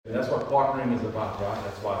And that's what partnering is about, right?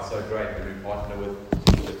 That's why it's so great when we partner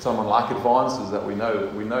with someone like Advances, that we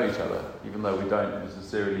know each other, even though we don't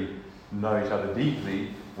necessarily know each other deeply.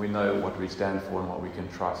 We know what we stand for and what we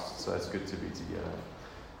can trust. So it's good to be together.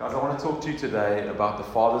 Guys, I want to talk to you today about the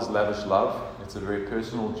Father's lavish love. It's a very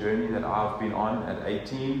personal journey that I've been on at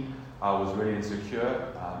 18. I was really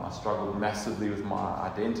insecure. I struggled massively with my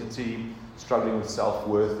identity, struggling with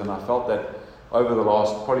self-worth, and I felt that over the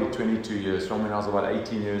last probably 22 years, from when I was about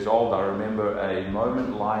 18 years old, I remember a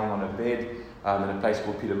moment lying on a bed in a place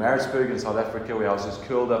called Pietermaritzburg in South Africa, where I was just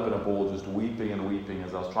curled up in a ball, just weeping and weeping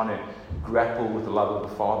as I was trying to grapple with the love of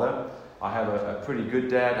the Father. I have a pretty good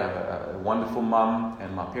dad, I have a wonderful mum,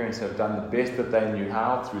 and my parents have done the best that they knew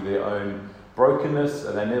how through their own brokenness.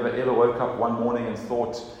 And they never ever woke up one morning and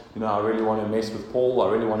thought, I really want to mess with Paul,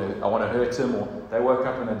 I want to hurt him. Or they woke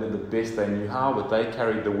up and they did the best they knew how, but they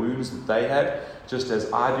carried the wounds that they had, just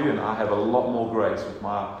as I do, and I have a lot more grace with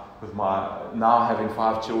my now having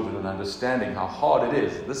 5 children and understanding how hard it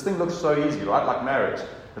is. This thing looks so easy, right? Like marriage.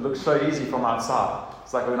 It looks so easy from outside.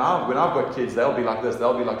 It's like when I've got kids, they'll be like this,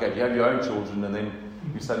 they'll be like that. You have your own children and then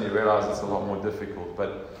you suddenly realize it's a lot more difficult.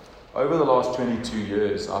 But over the last 22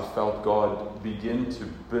 years, I've felt God begin to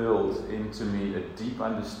build into me a deep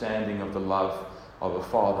understanding of the love of a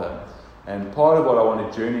Father. And part of what I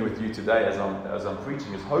want to journey with you today as I'm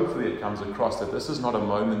preaching is hopefully it comes across that this is not a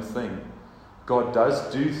moment thing. God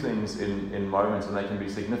does do things in moments, and they can be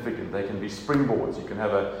significant. They can be springboards. You can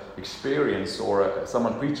have an experience, or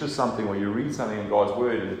someone preaches something, or you read something in God's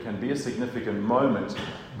Word, and it can be a significant moment.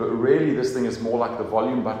 But really, this thing is more like the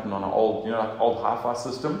volume button on an old, like old hi-fi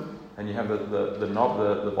system, and you have the knob,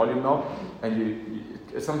 the volume knob, and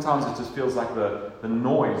sometimes it just feels like the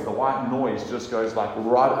noise, the white noise, just goes like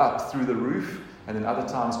right up through the roof, and then other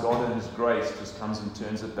times God in His grace just comes and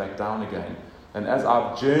turns it back down again. And as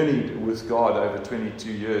I've journeyed with God over 22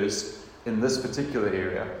 years in this particular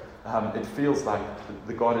area, it feels like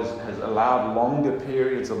the God has allowed longer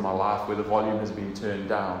periods of my life where the volume has been turned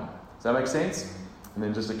down. Does that make sense? And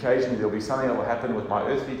then just occasionally there'll be something that will happen with my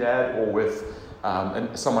earthly dad, or with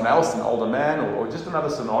someone else, an older man, or just another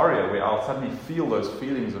scenario where I'll suddenly feel those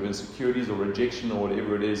feelings of insecurities or rejection or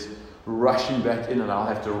whatever it is rushing back in, and I'll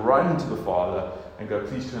have to run to the Father and go,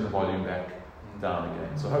 please turn the volume back down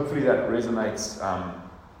again. So hopefully that resonates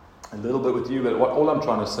a little bit with you. But all I'm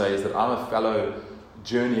trying to say is that I'm a fellow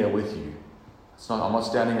journeyer with you. I'm not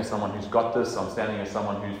standing as someone who's got this. I'm standing as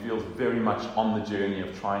someone who feels very much on the journey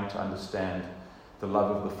of trying to understand the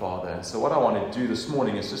love of the Father. And so what I want to do this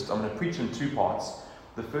morning is I'm going to preach in 2 parts.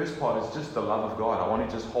 The first part is just the love of God. I want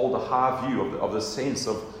to just hold a high view of the sense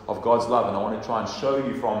of God's love, and I want to try and show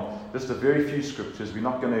you from just a very few scriptures. We're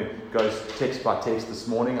not going to go text by text this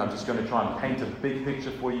morning. I'm just going to try and paint a big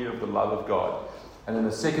picture for you of the love of God. And then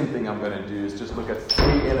the second thing I'm going to do is just look at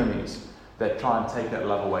 3 enemies that try and take that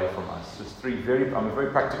love away from us. Just I'm a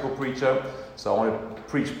very practical preacher, so I want to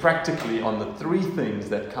preach practically on the 3 things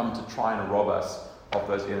that come to try and rob us of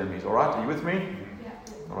those enemies. All right, are you with me?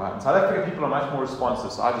 All right. In South African people are much more responsive,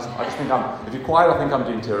 so I just think if you're quiet, I think I'm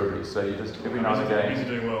doing terribly. So you just every now and again. He's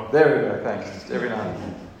doing well. There we go. Thanks. Just every now and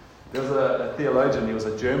again. There was a theologian. He was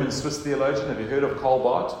a German-Swiss theologian. Have you heard of Karl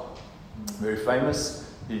Barth? Very famous.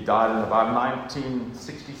 He died in about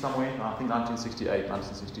 1960 somewhere. I think 1968,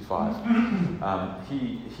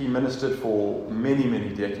 1965. He ministered for many, many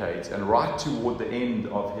decades, and right toward the end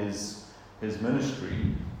of his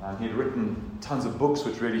ministry, he'd written tons of books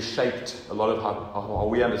which really shaped a lot of how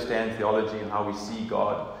we understand theology and how we see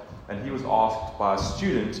God. And he was asked by a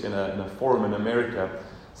student in a forum in America.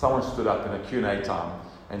 Someone stood up in a Q&A time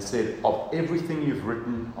and said, of everything you've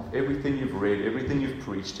written, of everything you've read, everything you've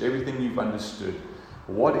preached, everything you've understood,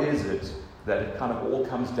 what is it that it kind of all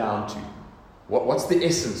comes down to? What's the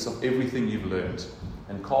essence of everything you've learned?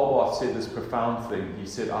 And Karl Barth said this profound thing. He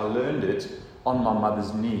said, I learned it on my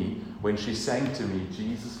mother's knee when she sang to me,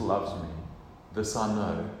 Jesus loves me. This I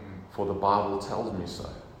know, for the Bible tells me so.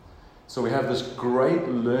 So we have this great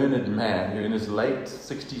learned man who in his late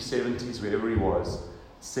 60s, 70s, wherever he was,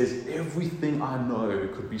 says everything I know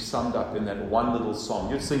could be summed up in that one little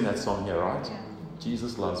song. You'd sing that song here, right? Yeah.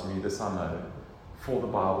 Jesus loves me, this I know, for the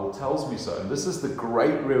Bible tells me so. And this is the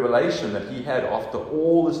great revelation that he had after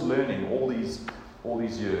all this learning, all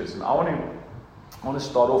these years. And I want to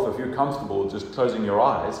start off, if you're comfortable, just closing your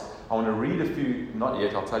eyes. I want to read a few, not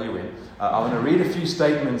yet, I'll tell you when. I want to read a few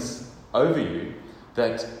statements over you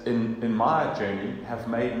that in my journey have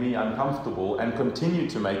made me uncomfortable and continue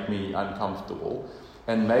to make me uncomfortable.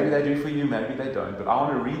 And maybe they do for you, maybe they don't. But I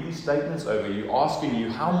want to read these statements over you, asking you,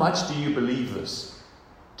 how much do you believe this?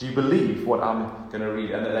 Do you believe what I'm going to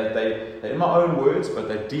read? And they're in my own words, but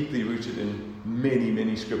they're deeply rooted in many,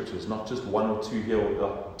 many scriptures, not just one or two here,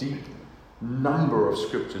 a deep number of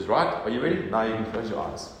scriptures, right? Are you ready? Now you can close your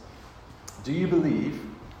eyes. Do you believe?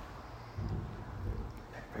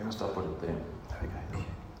 I must have put it there. Okay.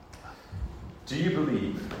 Do you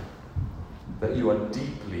believe that you are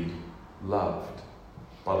deeply loved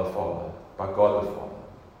by the Father, by God the Father?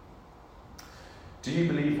 Do you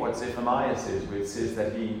believe what Zephaniah says, where it says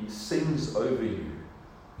that He sings over you,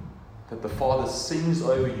 that the Father sings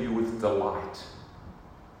over you with delight?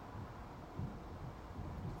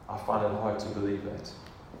 I find it hard to believe that.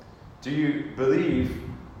 Do you believe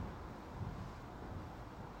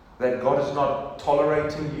that God is not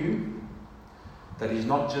tolerating you, that He's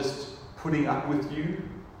not just putting up with you,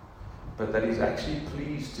 but that He's actually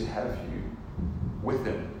pleased to have you with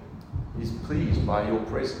Him? He's pleased by your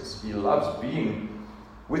presence. He loves being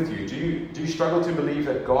with you. Do you struggle to believe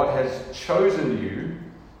that God has chosen you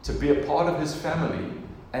to be a part of His family,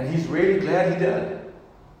 and He's really glad He did?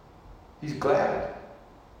 He's glad.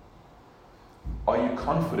 Are you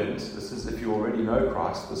confident? This is if you already know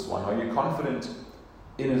Christ, this one. Are you confident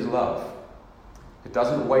in His love? It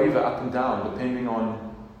doesn't waver up and down depending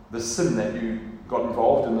on the sin that you got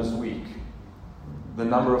involved in this week, the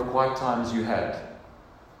number of quiet times you had,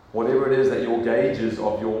 whatever it is that your gauge is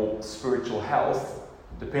of your spiritual health.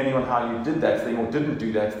 Depending on how you did that thing or didn't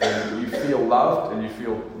do that thing, you feel loved and you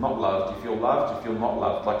feel not loved. You feel loved, you feel not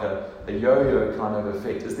loved, like a yo-yo kind of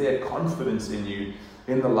effect. Is there a confidence in you,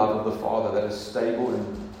 in the love of the Father, that is stable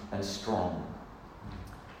and strong?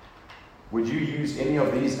 Would you use any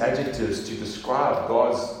of these adjectives to describe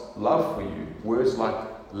God's love for you? Words like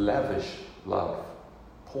lavish love,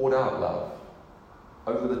 poured out love,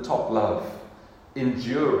 over the top love,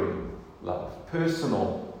 enduring love,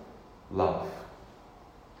 personal love,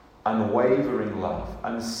 unwavering love,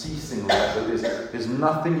 unceasing love. That there's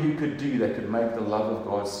nothing you could do that could make the love of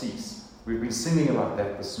God cease. We've been singing about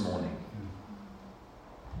that this morning.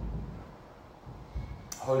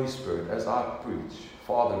 Holy Spirit, as I preach,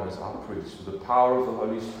 Father, as I preach, through the power of the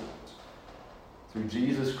Holy Spirit, through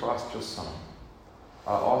Jesus Christ, your Son,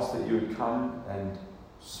 I ask that you would come and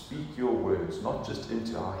speak your words, not just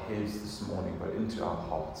into our heads this morning, but into our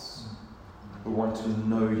hearts. We want to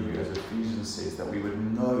know you, as Ephesians says, that we would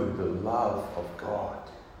know the love of God.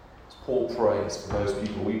 As Paul prays for those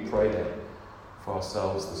people, we pray that for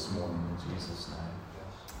ourselves this morning in Jesus'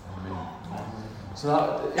 name. Amen. So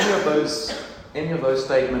now, any of those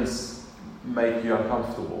statements make you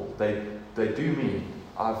uncomfortable. They do me.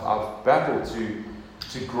 I've battled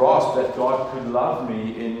to grasp that God could love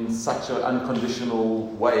me in such an unconditional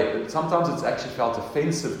way. But sometimes it's actually felt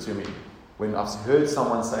offensive to me when I've heard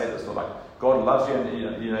someone say this, or like, God loves you,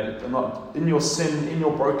 and you know, not in your sin, in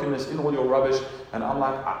your brokenness, in all your rubbish. And I'm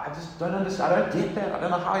like, I just don't understand. I don't get that. I don't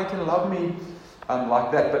know how you can love me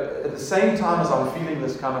like that. But at the same time as I'm feeling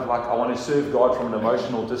this kind of like, I want to serve God from an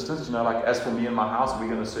emotional distance, you know, like as for me and my house, we're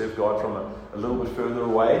going to serve God from a little bit further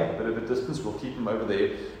away, a bit of a distance. We'll keep Him over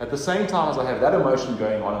there. At the same time as I have that emotion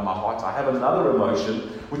going on in my heart, I have another emotion,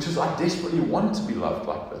 which is I desperately want to be loved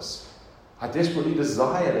like this. I desperately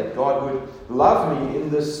desire that God would love me in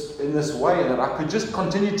this way, and that I could just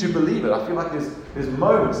continue to believe it. I feel like there's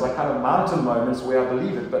moments, like kind of mountain moments, where I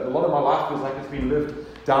believe it, but a lot of my life feels like it's been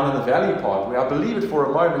lived down in the valley part, where I believe it for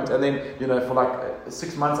a moment, and then, you know, for like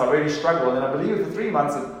 6 months I really struggle, and then I believe it for 3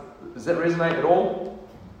 months. Does that resonate at all?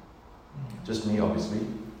 Just me, obviously.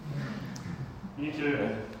 Me too.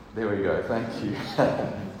 There we go. Thank you.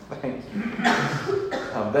 Thank you.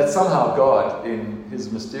 That somehow God, in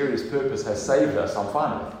His mysterious purpose, has saved us, I'm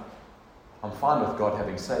fine with. I'm fine with God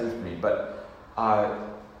having saved me, but I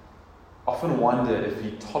often wonder if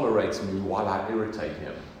He tolerates me while I irritate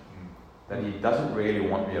Him. That He doesn't really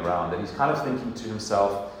want me around, that He's kind of thinking to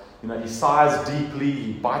Himself, you know, He sighs deeply,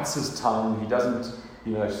 He bites His tongue, He doesn't,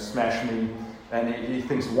 you know, smash me, and he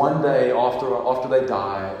thinks one day after they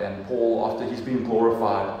die, and Paul, after he's been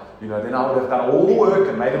glorified, you know, then I would have done all the work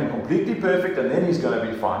and made Him completely perfect, and then He's going to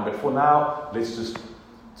be fine. But for now, let's just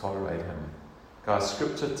tolerate Him. Guys,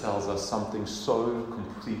 Scripture tells us something so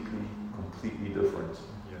completely different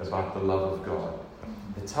about the love of God.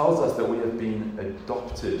 It tells us that we have been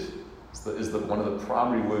adopted, is one of the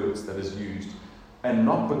primary words that is used, and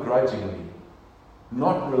not begrudgingly,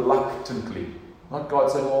 not reluctantly, not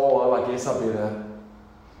God saying, oh, well, I guess I better,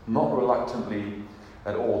 not reluctantly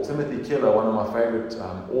at all. Timothy Keller, one of my favorite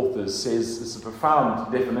authors, says, this is a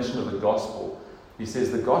profound definition of the gospel. He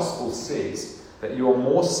says, the gospel says that you are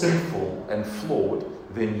more sinful and flawed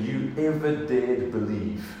than you ever dared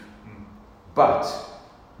believe, but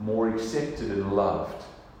more accepted and loved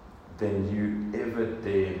than you ever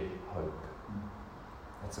dared hope.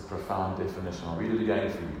 That's a profound definition. I'll read it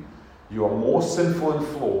again for you. You are more sinful and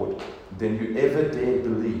flawed than you ever dared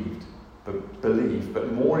believe,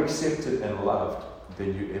 but more accepted and loved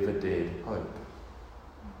than you ever dared hope.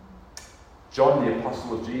 John, the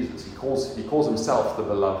apostle of Jesus, he calls himself the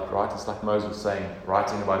beloved, right? It's like Moses saying,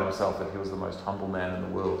 writing about himself, that he was the most humble man in the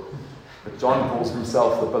world. But John calls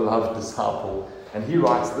himself the beloved disciple. And he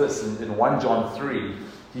writes this in 1 John 3.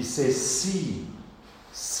 He says,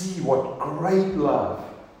 see what great love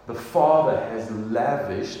the Father has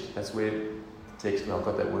lavished. That's where the text where I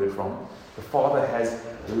got that word from. The Father has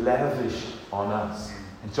lavished on us.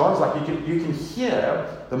 And John's like, you can hear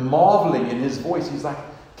the marveling in his voice. He's like,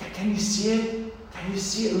 can you see it? Can you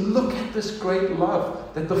see it? Look at this great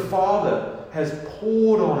love that the Father has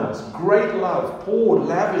poured on us. Great love, poured,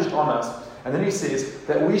 lavished on us. And then he says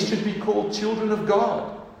that we should be called children of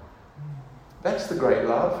God. That's the great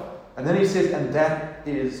love. And then he says, and that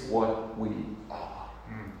is what we are.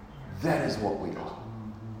 That is what we are.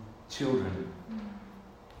 Children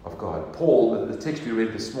of God. Paul, the text we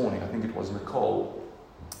read this morning, I think it was Nicole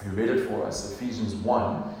who read it for us, Ephesians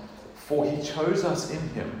 1. For he chose us in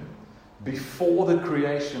him before the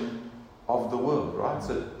creation of the world, right?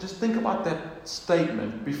 So just think about that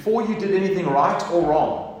statement. Before you did anything right or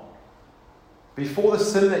wrong, before the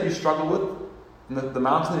sin that you struggle with, the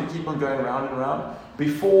mountain that you keep on going round and round,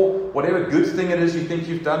 before whatever good thing it is you think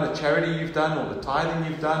you've done, the charity you've done, or the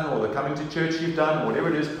tithing you've done, or the coming to church you've done, or whatever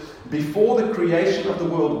it is, before the creation of the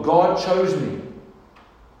world, God chose me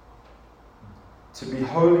to be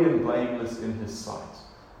holy and blameless in his sight.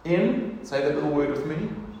 Say that little word with me,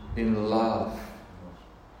 in love.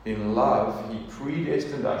 In love, he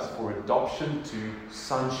predestined us for adoption to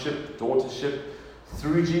sonship, daughtership,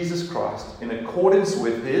 through Jesus Christ, in accordance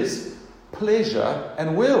with his pleasure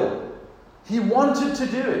and will. He wanted to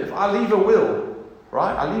do it. If I leave a will,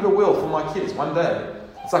 right? I leave a will for my kids one day.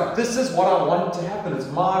 It's like, this is what I want to happen. It's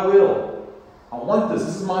my will. I want this.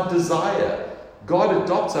 This is my desire. God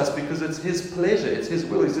adopts us because it's his pleasure. It's his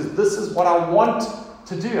will. He says, this is what I want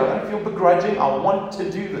to do. I don't feel begrudging. I want to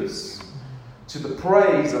do this. To the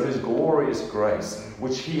praise of his glorious grace,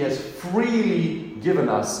 which he has freely given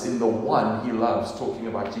us in the one he loves, talking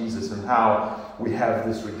about Jesus and how we have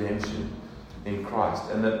this redemption in Christ.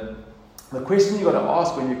 And the question you've got to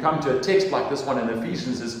ask when you come to a text like this one in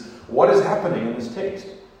Ephesians is, what is happening in this text?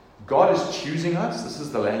 God is choosing us. This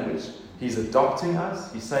is the language. He's adopting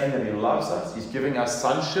us. He's saying that he loves us. He's giving us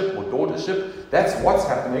sonship or daughtership. That's what's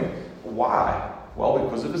happening. Why? Well,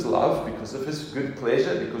 because of his love, because of his good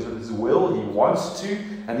pleasure, because of his will. He wants to,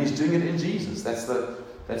 and he's doing it in Jesus. That's the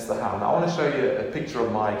how. Now I want to show you a picture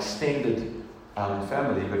of my extended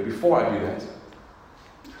family, but before I do that,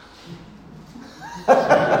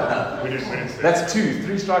 that's 2,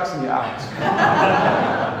 3 strikes and you're out.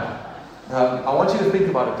 I want you to think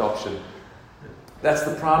about adoption. That's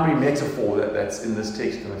the primary metaphor that's in this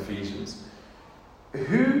text in Ephesians.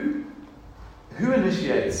 Who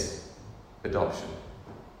initiates adoption?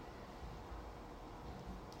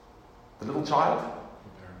 The little child?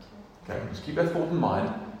 Okay, just keep that thought in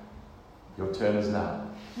mind. Your turn is now.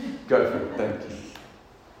 Go for it. Thank you.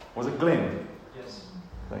 Was it Glenn? Yes.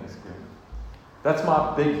 Thanks, Glenn. That's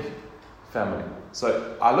my big family.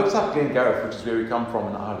 So I looked up Glengarriff, which is where we come from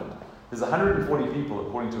in Ireland. There's 140 people,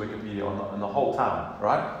 according to Wikipedia, in the whole town,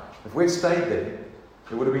 right? If we'd stayed there,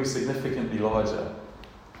 it would have been significantly larger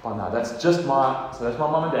by now. That's my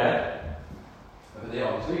mum and dad. Over there,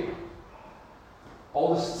 obviously.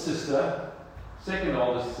 Oldest sister, second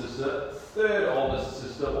oldest sister, third oldest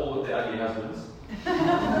sister, all with their ugly husbands.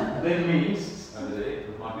 Then me, over there,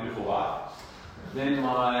 with my beautiful wife. Then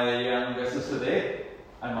my younger sister there,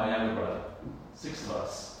 and my younger brother. 6 of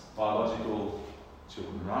us, biological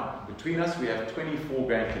children, right? Between us, we have 24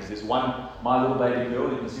 grandkids. There's one, my little baby girl.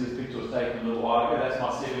 You can see this picture was taken a little while ago. That's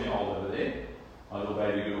my 7-year-old over there. My little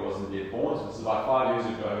baby girl wasn't yet born, so it's about 5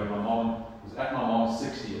 years ago when my mom was at my mom's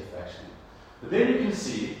 60th, actually. But then you can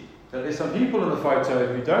see that there's some people in the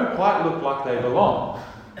photo who don't quite look like they belong,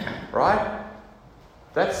 right?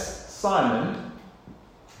 That's Simon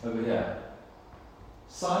over here.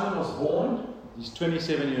 Simon was born, he's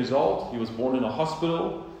 27 years old. He was born in a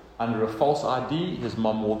hospital under a false ID. His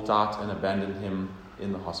mum walked out and abandoned him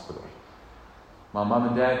in the hospital. My mum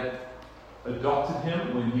and dad adopted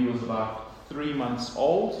him when he was about 3 months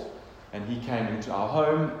old, and he came into our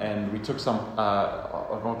home, and we took some,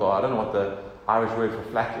 I don't know what the Irish word for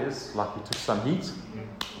flack is, like we took some heat.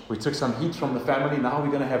 We took some heat from the family. Now we're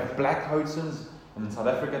going to have black Hoatsons, and in South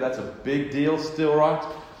Africa that's a big deal still, right?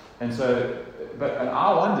 And so, and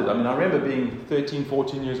I wondered, I remember being 13,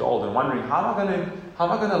 14 years old and wondering, how am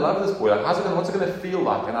I going to love this boy? Like, what's it going to feel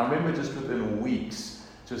like? And I remember just within weeks,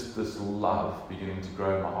 just this love beginning to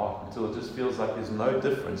grow in my heart until it just feels like there's no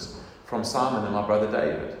difference from Simon and my brother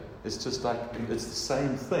David. It's just like, it's the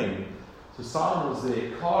same thing. So Simon was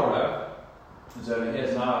there. Cara, who's over here,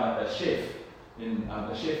 is now a chef in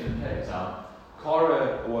Cape Town.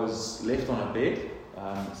 Cara was left on a bed.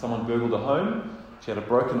 Someone burgled her home. She had a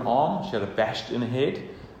broken arm. She had a bashed in her head.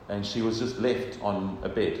 And she was just left on a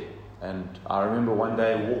bed. And I remember one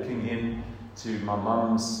day walking in to my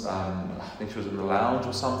mum's, I think she was in the lounge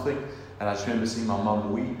or something, and I just remember seeing my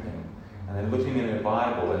mum weeping, and then looking in her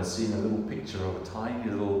Bible and seeing a little picture of a tiny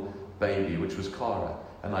little baby, which was Cara,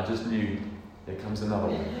 and I just knew, here comes another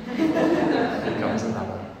one. Here comes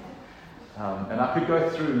another one. And I could go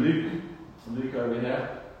through Luke. Luke over here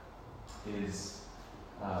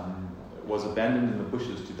was abandoned in the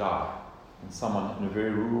bushes to die. And someone in a very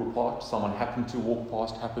rural part, someone happened to walk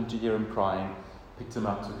past, happened to hear him crying, picked him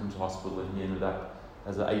up, took him to hospital, and he ended up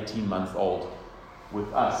as an 18-month-old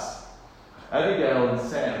with us. Abigail and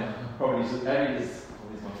Sam,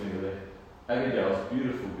 Abigail's a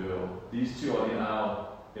beautiful girl. These two are in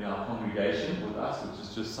our congregation with us, which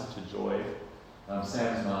is just such a joy.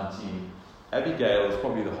 Sam's 19. Abigail is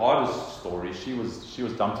probably the hardest story. She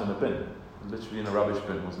was dumped in a bin, literally in a rubbish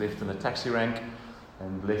bin, was left in a taxi rank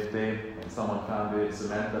and left there, and someone found her.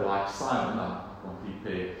 Samantha, like Simon, a complete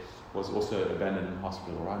pair, was also abandoned in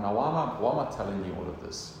hospital, right? Now, why am I telling you all of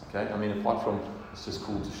this? Okay, I mean, apart from it's just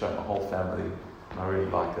cool to show my whole family, and I really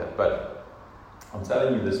like that. But I'm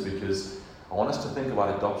telling you this because I want us to think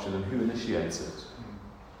about adoption and who initiates it.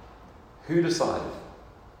 Who decided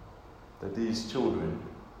that these children,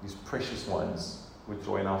 these precious ones, would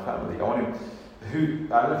join our family? I don't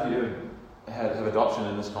know if you have adoption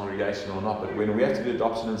in this congregation or not, but when we have to do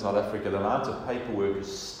adoption in South Africa, the amount of paperwork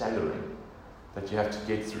is staggering that you have to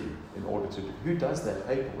get through in order to do. Who does that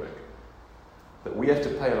paperwork? That we have to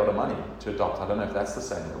pay a lot of money to adopt. I don't know if that's the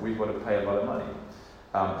same, but we've got to pay a lot of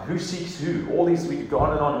money. Who seeks who? All these, we could go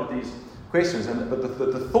on and on with these questions, but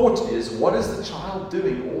the thought is, what is the child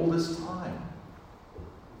doing all this time?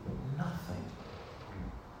 Nothing.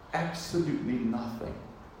 Absolutely nothing.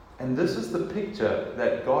 And this is the picture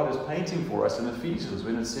that God is painting for us in Ephesians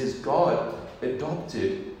when it says God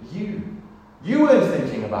adopted you. You weren't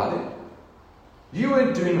thinking about it. You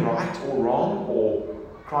weren't doing right or wrong or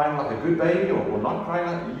crying like a good baby or not crying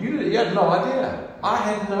like you had no idea. I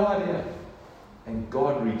had no idea. And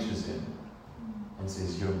God reaches in and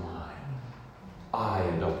says, you're mine. I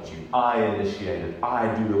adopt you. I initiate it.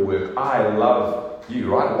 I do the work. I love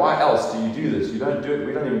you, right? Why else do you do this? You don't do it.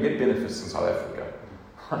 We don't even get benefits in South Africa.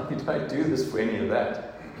 You don't do this for any of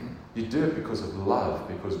that. You do it because of love,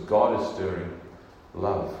 because God is stirring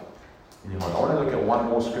love in your heart. I want to look at one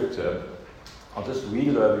more scripture. I'll just read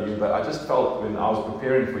it over you, but I just felt when I was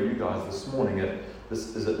preparing for you guys this morning that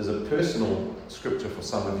this is a personal scripture for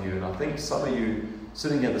some of you, and I think some of you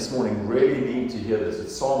sitting here this morning really need to hear this.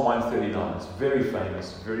 It's Psalm 139. It's very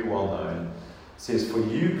famous, very well known. It says, "For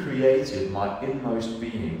you created my inmost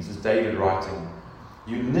being." This is David writing.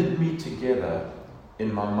 "You knit me together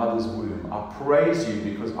in my mother's womb. I praise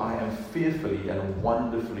you because I am fearfully and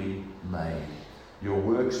wonderfully made. Your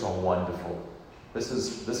works are wonderful." This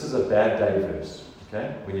is a bad day verse.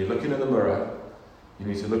 Okay? When you're looking in the mirror, you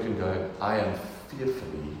need to look and go, I am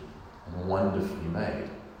fearfully and wonderfully made.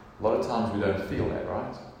 A lot of times we don't feel that,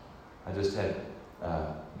 right? I just had,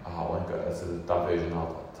 I won't go, that's a diversion,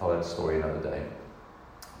 I'll tell that story another day.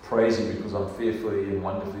 Praise you because I'm fearfully and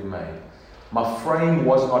wonderfully made. My frame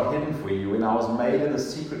was not hidden for you when I was made in the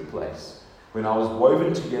secret place. When I was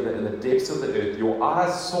woven together in the depths of the earth, your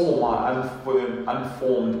eyes saw my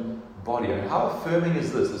unformed body. And how affirming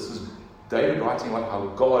is this? This is David writing about how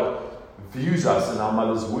God views us in our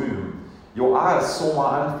mother's womb. Your eyes saw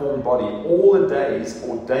my unformed body. All the days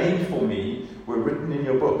ordained for me were written in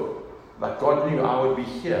your book. Like God knew I would be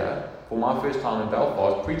here for my first time in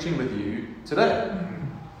Belfast preaching with you today.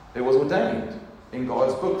 It was ordained in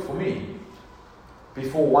God's book for me.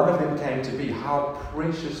 Before one of them came to be, how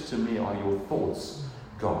precious to me are your thoughts,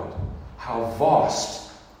 God. How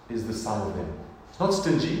vast is the sum of them. It's not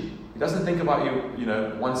stingy. He doesn't think about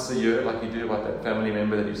you, once a year like you do about that family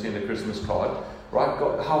member that you send a Christmas card. Right?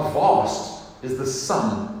 God, how vast is the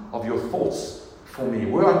sum of your thoughts for me.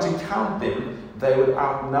 Were I to count them, they would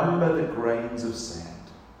outnumber the grains of sand.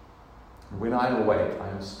 When I am awake, I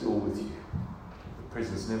am still with you. The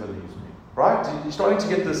presence never leaves me. Right? You're starting to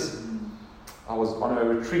get this. I was on a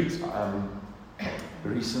retreat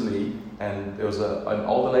recently, and there was an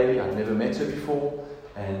older lady. I'd never met her before.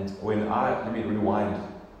 And let me rewind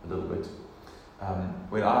a little bit.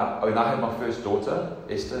 When I had my first daughter,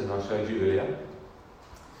 Esther, who I showed you earlier,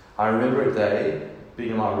 I remember a day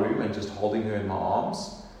being in my room and just holding her in my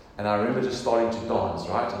arms. And I remember just starting to dance,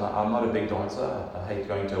 right? And I'm not a big dancer. I hate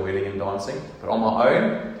going to a wedding and dancing. But on my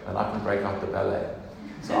own, and I can break out the ballet.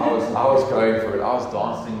 So I was going for it. I was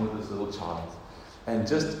dancing with this little child. And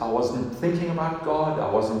I wasn't thinking about God. I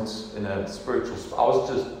wasn't in a spiritual spot. I was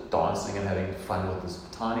just dancing and having fun with this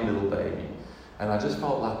tiny little baby. And I just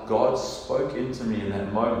felt like God spoke into me in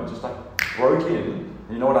that moment. Just like broke in.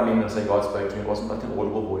 And you know what I mean when I say God spoke to me? It wasn't like an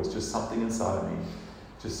audible voice. Just something inside of me.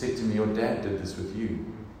 Just said to me, your dad did this with you.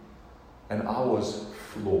 And I was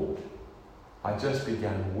floored. I just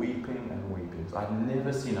began weeping and weeping. I'd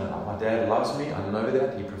never seen it. My dad loves me. I know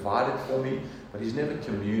that. He provided for me. But he's never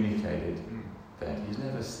communicated that. He's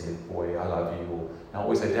never said, boy, I love you. Or I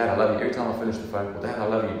always say, Dad, I love you. Every time I finish the phone call, Dad, I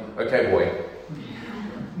love you. Okay, boy.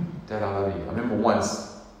 Dad, I love you. I remember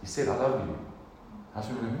once he said, I love you. I was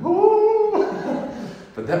going, woo!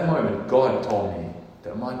 But that moment, God told me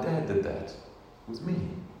that my dad did that. It was me.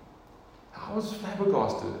 I was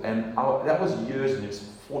flabbergasted. And that was years and years,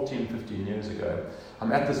 14, 15 years ago.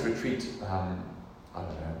 I'm at this retreat, I don't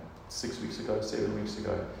know, 6 weeks ago, 7 weeks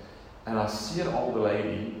ago. And I see an older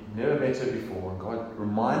lady, never met her before, and God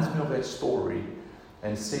reminds me of that story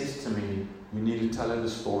and says to me, you need to tell her the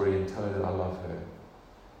story and tell her that I love her.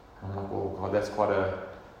 And I'm like, well, God, that's quite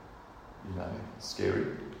scary.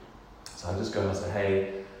 So I just go and I say,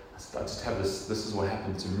 hey, I just have this is what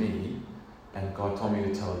happened to me, and God told me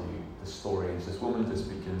to tell you the story. And this woman just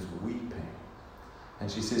begins weeping. And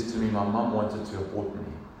she says to me, my mum wanted to abort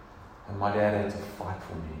me, and my dad had to fight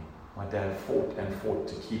for me. My dad fought and fought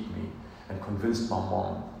to keep me and convinced my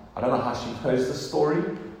mom. I don't know how she knows the story,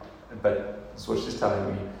 but that's what she's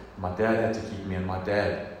telling me. My dad had to keep me, and my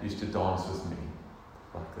dad used to dance with me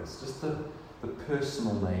like this. Just the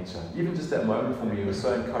personal nature. Even just that moment for me was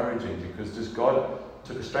so encouraging, because just God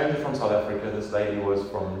took a stranger from South Africa. This lady was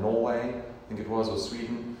from Norway, I think it was, or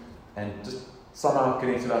Sweden, and just somehow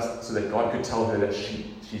connected us so that God could tell her that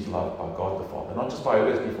she's loved by God the Father. Not just by her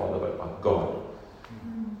earthly father, but by God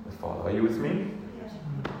the Father. Are you with me? Yes.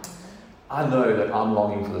 I know that I'm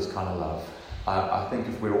longing for this kind of love. I think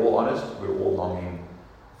if we're all honest, we're all longing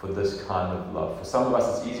for this kind of love. For some of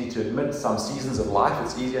us, it's easy to admit. Some seasons of life,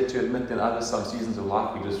 it's easier to admit than others. Some seasons of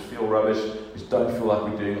life, we just feel rubbish. We just don't feel like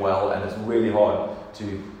we're doing well, and it's really hard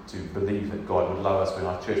to believe that God would love us when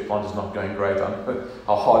our church plant is not going great. I know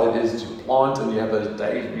how hard it is to plant, and you have those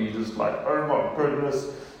days where you're just like, oh my goodness,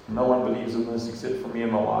 no one believes in this except for me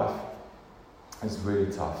and my wife. It's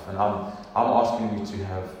really tough. And I'm asking you to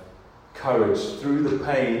have courage through the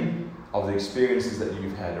pain of the experiences that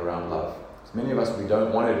you've had around love. So many of us, we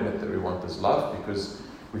don't want to admit that we want this love because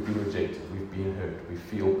we've been rejected, we've been hurt, we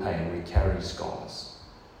feel pain, we carry scars.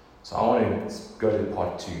 So I want to go to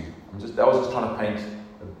part 2. That was just trying to paint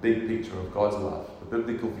a big picture of God's love, a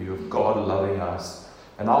biblical view of God loving us.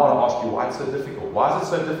 And I want to ask you why it's so difficult. Why is it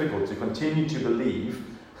so difficult to continue to believe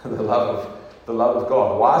the love of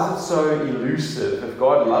God? Why is it so elusive? If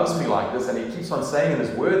God loves me like this, and He keeps on saying in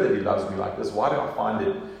His Word that He loves me like this, why do I find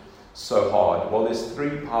it so hard? Well, there's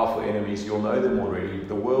 3 powerful enemies. You'll know them already.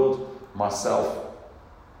 The world, myself.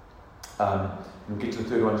 We'll get to the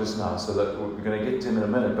third one just now, so that we're going to get to him in a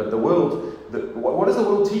minute. But the world, what does the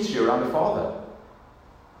world teach you around the Father?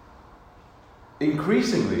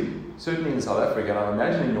 Increasingly, certainly in South Africa, and I'm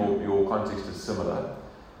imagining your context is similar,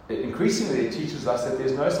 increasingly it teaches us that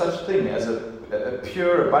there's no such thing as a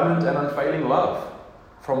pure, abundant, and unfailing love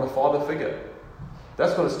from a father figure.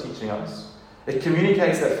 That's what it's teaching us. It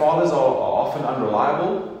communicates that fathers are often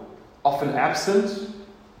unreliable, often absent.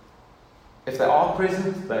 If they are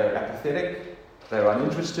present, they are apathetic, they're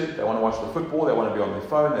uninterested, they want to watch the football, they want to be on their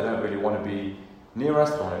phone, they don't really want to be near us,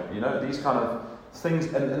 these kind of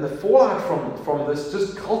things. And the fallout from this,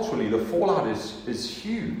 just culturally, the fallout is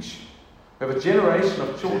huge. We have a generation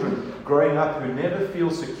of children growing up who never feel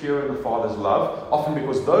secure in the father's love, often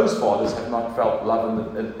because those fathers have not felt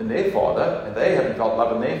love in their father, and they haven't felt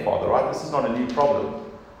love in their father, right? This is not a new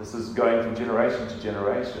problem. This is going from generation to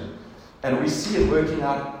generation. And we see it working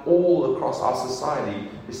out all across our society,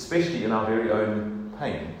 especially in our very own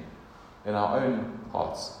pain, in our own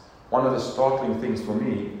hearts. One of the startling things for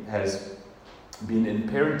me has been in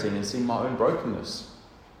parenting and seeing my own brokenness.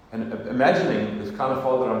 And imagining the kind of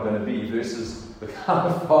father I'm going to be versus the kind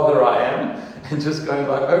of father I am, and just going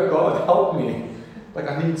like, oh God, help me. Like,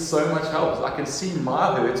 I need so much help. I can see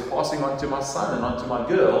my hurts passing on to my son and on to my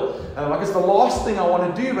girl. And I'm like, it's the last thing I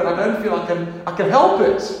want to do, but I don't feel I can help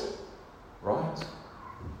it. Right?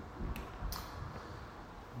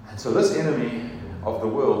 And so this enemy of the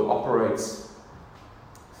world operates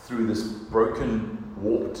through this broken,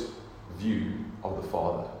 warped view of the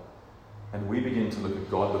Father. And we begin to look at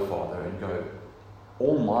God the Father and go,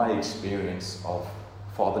 all my experience of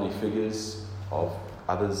fatherly figures, of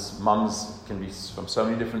others. Mums can be from so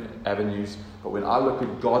many different avenues. But when I look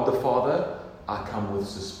at God the Father, I come with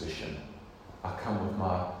suspicion. I come with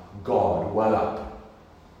my guard well up.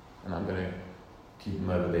 And I'm going to keep him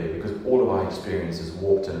over there, because all of our experience is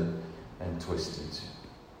warped and twisted.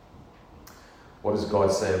 What does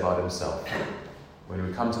God say about himself? When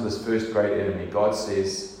we come to this first great enemy, God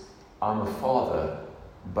says, I'm a father,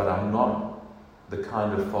 but I'm not the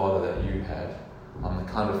kind of father that you had. I'm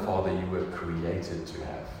the kind of father you were created to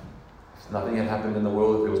have. If nothing had happened in the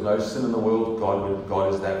world, if there was no sin in the world,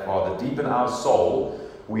 God is that father. Deep in our soul,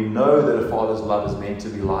 we know that a father's love is meant to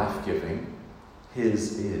be life-giving.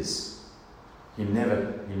 His is. He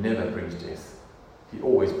never brings death. He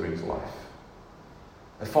always brings life.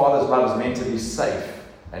 A father's love is meant to be safe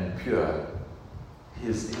and pure.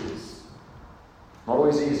 His is. Not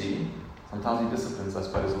always easy. Sometimes he disciplines us,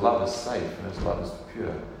 but his love is safe and his love is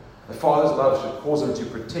pure. A father's love should cause him to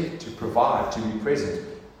protect, to provide, to be present.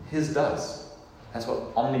 His does. That's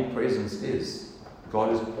what omnipresence is.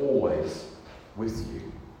 God is always with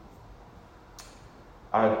you.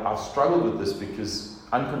 I've struggled with this because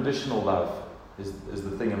unconditional love is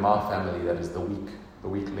the thing in my family that is the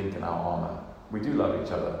weak link in our armor. We do love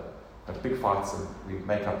each other. Have big fights and we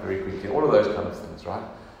make up very quickly. All of those kind of things, right?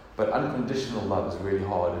 But unconditional love is really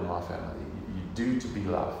hard in my family. You do to be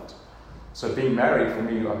loved. So being married, for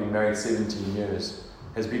me, I've been married 17 years,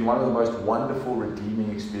 has been one of the most wonderful,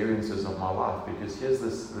 redeeming experiences of my life, because here's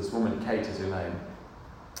this woman, Kate is her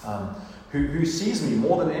name, who sees me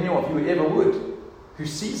more than any of you ever would, who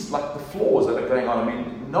sees like the flaws that are going on. I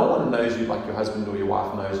mean, no one knows you like your husband or your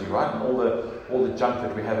wife knows you, right? And all the junk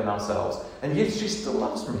that we have in ourselves. And yet she still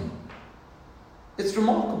loves me. It's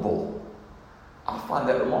remarkable. I find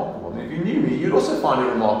that remarkable. I mean, if you knew me, you'd also find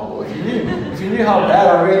it remarkable. If you knew how bad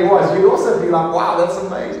I really was, you'd also be like, wow, that's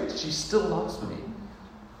amazing. She still loves me.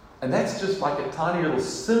 And that's just like a tiny little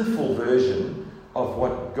sinful version of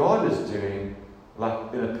what God is doing,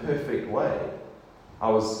 like in a perfect way. I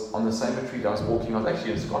was on the same retreat, I was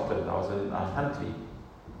actually in Scotland, I was in Huntly,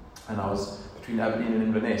 and I was between Aberdeen and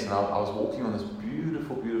Inverness, and I was walking on this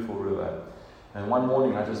beautiful, beautiful river. And one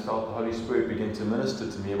morning I just felt the Holy Spirit begin to minister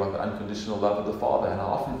to me about the unconditional love of the Father. And I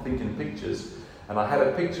often think in pictures, and I had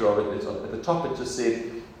a picture of it. At the top it just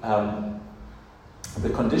said, the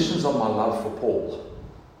conditions of my love for Paul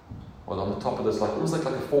was on the top of this, like almost like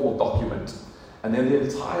a formal document. And then the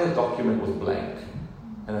entire document was blank.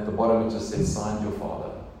 And at the bottom it just said, signed your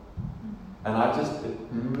Father. And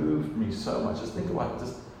it moved me so much. Just think about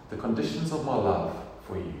just the conditions of my love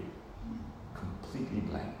for you. Completely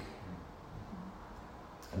blank.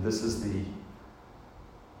 And this is the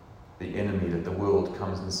enemy that the world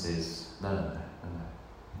comes and says, no.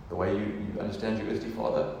 The way you understand your earthly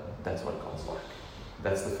father, that's what God's like.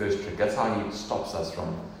 That's the first trick. That's how he stops us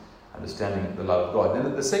from understanding the love of God.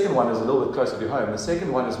 Then the second one is a little bit closer to home. The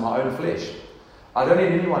second one is my own flesh. I don't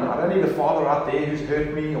need anyone. I don't need a father out there who's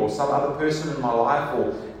hurt me, or some other person in my life,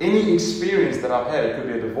 or any experience that I've had. It could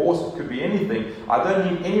be a divorce, it could be anything. I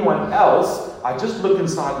don't need anyone else. I just look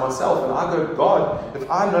inside myself and I go, God,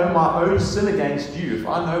 if I know my own sin against you, if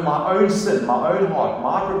I know my own sin, my own heart,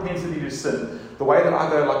 my propensity to sin, the way that I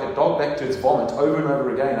go like a dog back to its vomit over and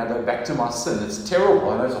over again, I go back to my sin. It's terrible.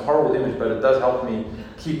 I know it's a horrible image, but it does help me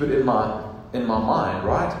keep it in my mind,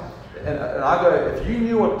 right? And I go, if you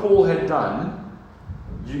knew what Paul had done,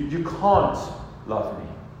 you can't love me.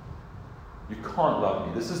 You can't love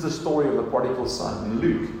me. This is the story of the prodigal son in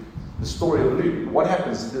Luke. The story of Luke. What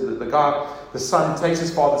happens? The son takes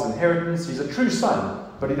his father's inheritance. He's a true son,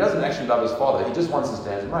 but he doesn't actually love his father. He just wants his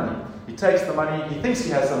dad's money. He takes the money. He thinks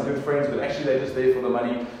he has some good friends, but actually they're just there for the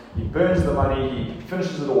money. He burns the money. He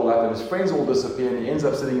finishes it all up, and his friends all disappear, and he ends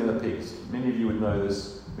up sitting in the pigs. Many of you would know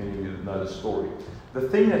this. Many of you would know the story. The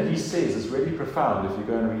thing that he says is really profound. If you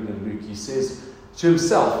go and read in Luke, he says to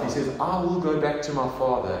himself, he says, I will go back to my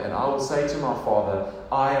father, and I will say to my father,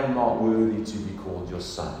 I am not worthy to be called your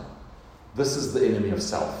son. This is the enemy of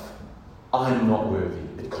self. I'm not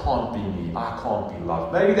worthy. It can't be me. I can't be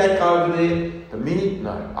loved. Maybe that guy over there, but me?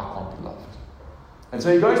 No, I can't be loved. And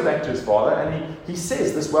so he goes back to his father, and he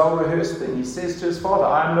says this well-rehearsed thing. He says to his father,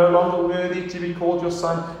 I am no longer worthy to be called your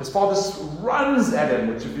son. His father runs at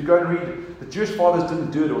him, which if you go and read, the Jewish fathers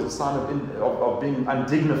didn't do it. It was a sign of being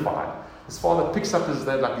undignified. His father picks up his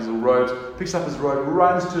robe,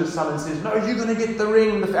 runs to his son and says, no, you're going to get the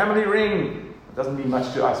ring, the family ring. It doesn't mean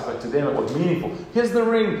much to us, but to them it was meaningful. Here's the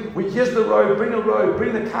ring. Here's the robe. Bring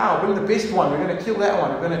the cow. Bring the best one. We're going to kill that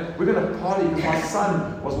one. We're going to party because my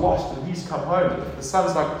son was lost and he's come home. The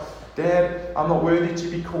son's like, Dad, I'm not worthy to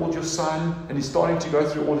be called your son. And he's starting to go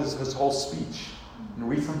through all his whole speech. And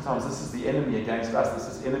we sometimes, this is the enemy against us. This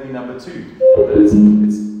is enemy number 2.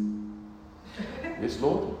 Yes,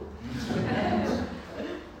 Lord?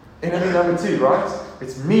 Enemy number 2, right?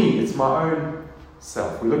 It's me. It's my own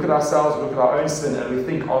self. We look at ourselves, we look at our own sin, and we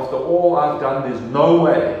think, after all I've done, there's no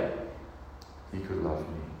way He could love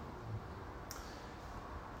me.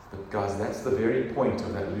 But guys, that's the very point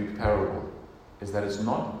of that Luke parable, is that it's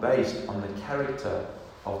not based on the character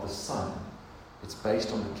of the Son. It's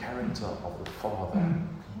based on the character of the Father.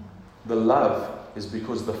 The love is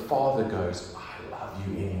because the Father goes, I love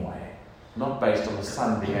you anyway. Not based on the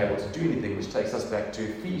Son being able to do anything, which takes us back to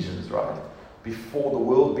Ephesians, right? Before the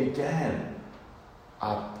world began,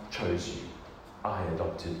 I chose you. I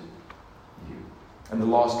adopted you. And the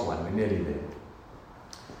last one, we're nearly there.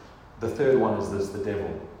 The third one is this, the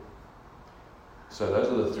devil. So those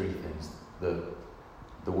are the 3 things.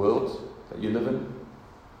 The world that you live in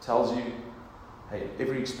tells you, hey,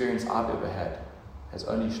 every experience I've ever had has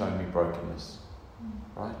only shown me brokenness.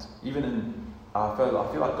 Right? Even in, I feel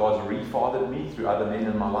like God's refathered me through other men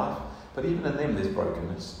in my life, but even in them there's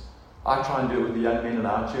brokenness. I try and do it with the young men in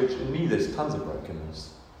our church. In me there's tons of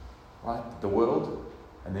brokenness. Right? The world,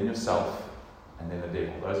 and then yourself, and then the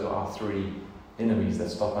devil. Those are our 3 enemies that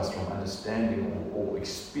stop us from understanding or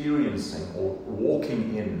experiencing or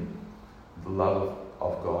walking in the love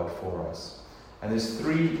of God for us. And there's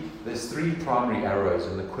three primary arrows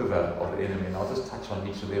in the quiver of the enemy, and I'll just touch on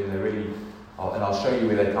each of them. They're really, and I'll show you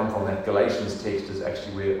where they come from. That Galatians text is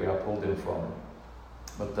actually where I pulled them from.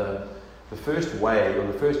 But the first way, or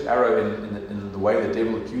the first arrow in the way the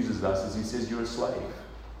devil accuses us, is he says you're a slave.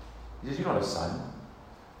 He says you're not a son.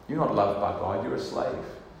 You're not loved by God. You're a slave.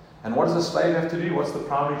 And what does a slave have to do? What's the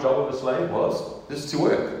primary job of a slave? Well, it's to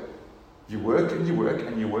work. You work and you work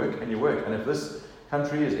and you work and you work. And if this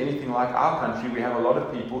country is anything like our country, we have a lot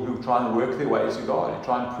of people who try and work their way to God, who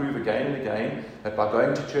try and prove again and again that by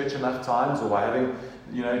going to church enough times, or by having,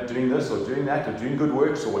 doing this or doing that, or doing good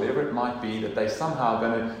works or whatever it might be, that they somehow are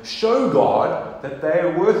going to show God that they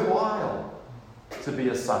are worthwhile to be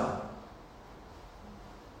a son.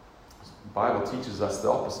 The Bible teaches us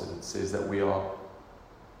the opposite. It says that we are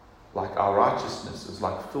like, our righteousness is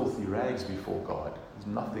like filthy rags before God. There's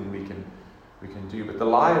nothing we can do. But the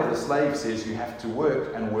lie of the slave says you have to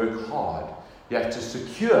work and work hard. You have to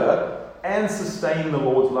secure and sustain the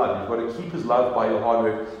Lord's love. You've got to keep His love by your hard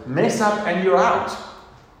work. Mess up and you're out.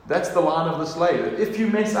 That's the line of the slave. If you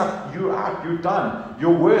mess up, you're out. You're done.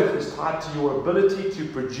 Your worth is tied to your ability to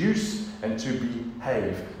produce and to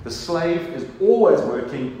behave. The slave is always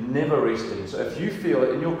working, never resting. So if you feel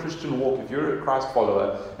that in your Christian walk, if you're a Christ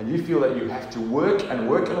follower, and you feel that you have to work and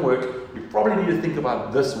work and work, you probably need to think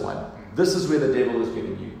about this one. This is where the devil is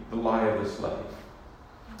getting you, the lie of the slave.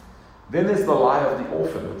 Then there's the lie of the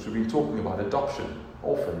orphan, which we've been talking about, adoption.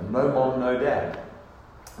 Orphan, no mom, no dad.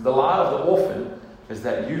 The lie of the orphan is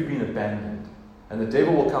that you've been abandoned. And the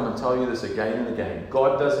devil will come and tell you this again and again.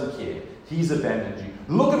 God doesn't care. He's abandoned you.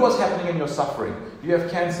 Look at what's happening in your suffering. You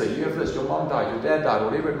have cancer, you have this, your mom died, your dad died,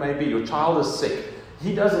 whatever it may be, your child is sick.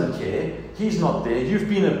 He doesn't care. He's not there. You've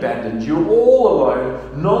been abandoned. You're all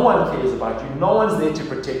alone. No one cares about you. No one's there to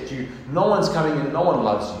protect you. No one's coming in. No one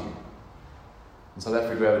loves you. In South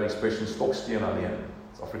Africa we have an expression, "Stokstien alleen."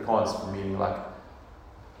 It's Afrikaans, meaning like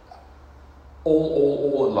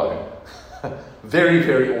all alone. Very,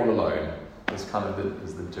 very all alone is kind of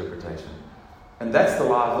is the interpretation. And that's the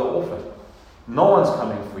lie of the orphan. No one's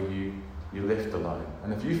coming for you. You're left alone.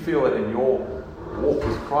 And if you feel that in your walk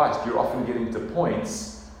with Christ, you're often getting to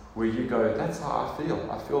points where you go, that's how I feel.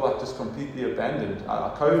 I feel like just completely abandoned.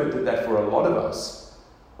 COVID did that for a lot of us,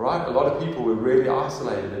 right? A lot of people were really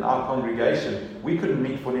isolated. In our congregation, we couldn't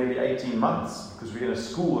meet for nearly 18 months because we were in a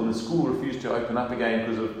school, and the school refused to open up again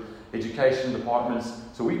because of education departments.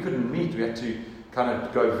 So we couldn't meet. We had to kind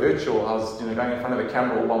of go virtual. I was going in front of a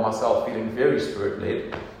camera all by myself, feeling very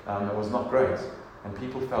spirit-led. It was not great. And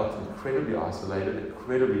people felt incredibly isolated,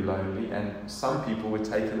 incredibly lonely, and some people were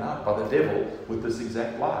taken out by the devil with this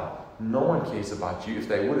exact lie. No one cares about you. If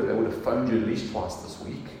they would have phoned you at least twice this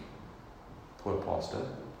week. Poor pastor.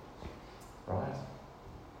 Right?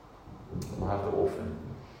 I have the orphan.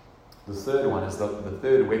 The third one is the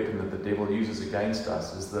third weapon that the devil uses against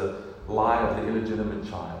us is the lie of the illegitimate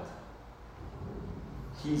child.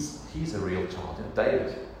 He's a real child.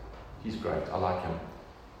 David, he's great. I like him.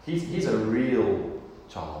 He's a real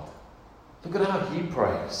child. Look at how he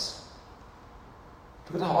prays.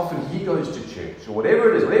 Look at how often he goes to church, or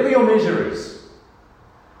whatever it is, whatever your measure is.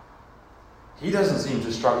 He doesn't seem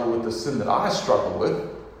to struggle with the sin that I struggle with.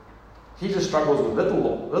 He just struggles with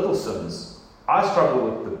little sins. I struggle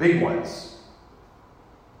with the big ones.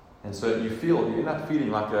 And so you end up feeling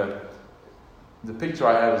like the picture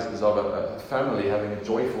I have is of a family having a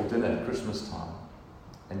joyful dinner at Christmas time.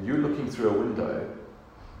 And you're looking through a window,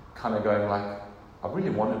 kind of going like, I really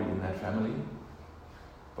want to be in that family,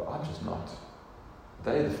 but I'm just not.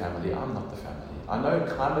 They're the family, I'm not the family. I know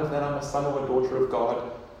kind of that I'm a son or a daughter of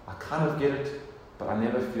God. I kind of get it, but I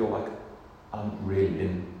never feel like I'm really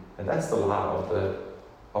in. And that's the lie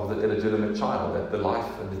of the illegitimate child, that the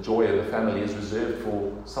life and the joy of the family is reserved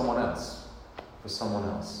for someone else. For someone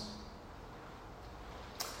else.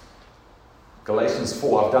 Galatians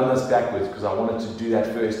 4, I've done this backwards because I wanted to do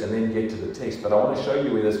that first and then get to the text, but I want to show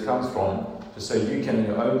you where this comes from, just so you can in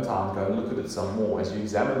your own time go and look at it some more as you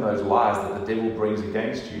examine those lies that the devil brings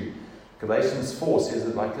against you. Galatians 4 says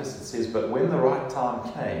it like this. It says, but when the right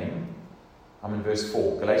time came, I'm in verse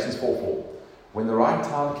 4, Galatians 4:4. When the right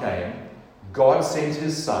time came, God sent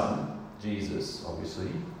his son, Jesus,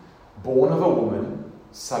 obviously, born of a woman,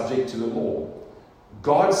 subject to the law.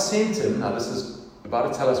 God sent him, now this is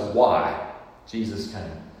about to tell us why Jesus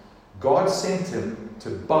came. God sent him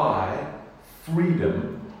to buy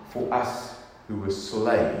freedom for us who were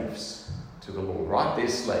slaves to the law. Right? They're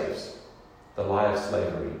slaves. The lie of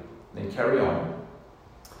slavery. Then carry on.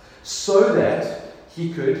 So that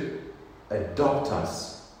he could adopt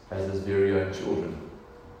us as his very own children.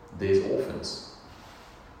 There's orphans.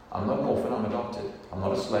 I'm not an orphan, I'm adopted. I'm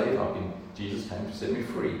not a slave. Jesus came to set me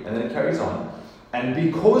free. And then it carries on. And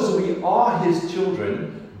because we are his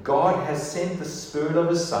children, God has sent the Spirit of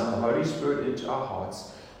his Son, the Holy Spirit, into our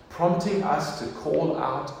hearts, prompting us to call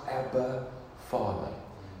out, Abba, Father.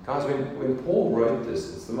 Guys, when Paul wrote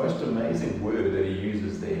this, it's the most amazing word that he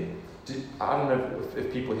uses there. I don't know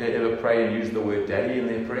if people here ever pray and use the word daddy in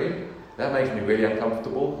their prayer. That makes me really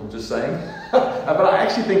uncomfortable, I'm just saying. But I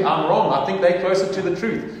actually think I'm wrong. I think they're closer to the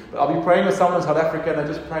truth. But I'll be praying with someone in South Africa and they're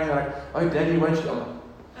just praying like, oh, daddy, won't you?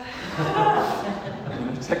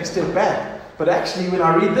 Take a step back. But actually, when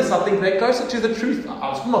I read this, I think they're closer to the truth.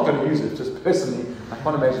 I'm not going to use it, just personally. I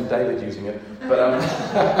can't imagine David using it. But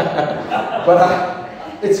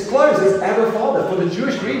it's close. It's Abba, Father. For the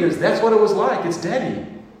Jewish readers, that's what it was like. It's daddy.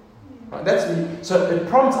 Right? So it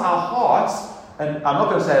prompts our hearts, and I'm not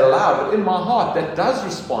going to say it aloud, but in my heart, that does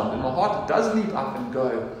respond. In my heart, it does leap up and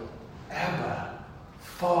go, Abba,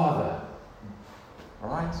 Father.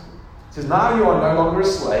 Right? It says, now you are no longer a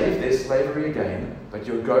slave. There's slavery again. But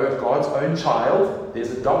you're God's own child.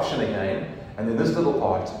 There's adoption again. And then this little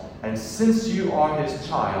part. And since you are his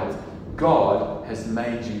child, God has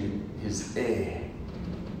made you his heir.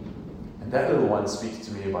 And that little one speaks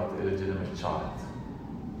to me about the illegitimate child.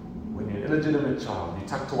 When you're an illegitimate child, you're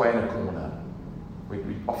tucked away in a corner.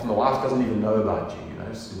 Often the wife doesn't even know about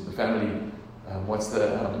you. So the family, my wife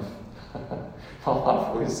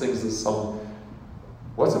always sings this song.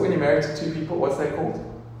 What's it when you're married to two people? What's that called?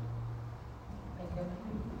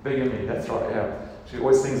 Bigamy, that's right, yeah. She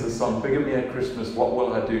always sings this song, Bigamy at Christmas, what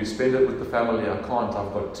will I do? Spend it with the family, I can't,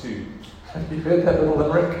 I've got two. Have you heard that little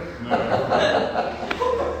limerick? No.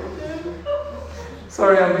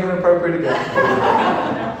 Sorry, I'm being inappropriate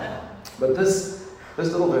again. But this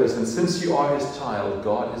little verse, and since you are his child,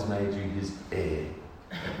 God has made you his heir.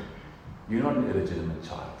 You're not an illegitimate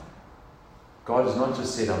child. God has not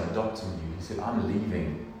just said, I'm adopting you. He said, I'm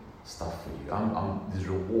leaving stuff for you. There's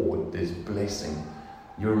reward, there's blessing.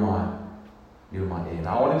 You're my heir.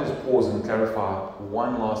 Now I want to just pause and clarify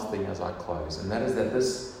one last thing as I close, and that is that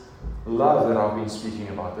this love that I've been speaking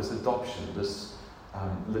about, this adoption, this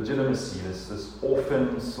legitimacy, this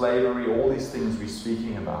orphan, slavery, all these things we're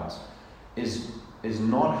speaking about, is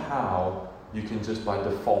not how you can just by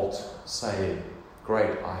default say,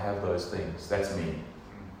 great, I have those things, that's me.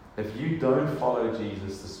 If you don't follow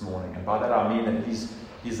Jesus this morning, and by that I mean that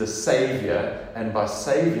He's a Savior, and by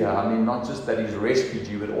Savior I mean not just that He's rescued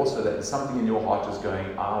you, but also that something in your heart is going,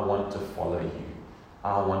 I want to follow you.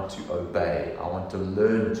 I want to obey. I want to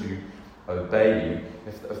learn to obey you.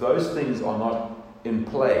 If those things are not in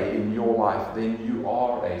play in your life, then you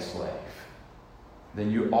are a slave.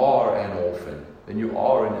 Then you are an orphan. Then you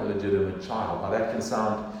are an illegitimate child. Now that can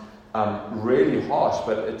sound really harsh,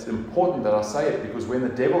 but it's important that I say it, because when the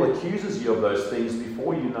devil accuses you of those things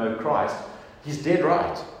before you know Christ, he's dead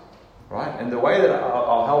right. And the way that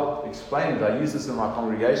I'll help explain it, I use this in my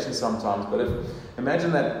congregation sometimes, but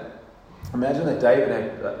imagine that David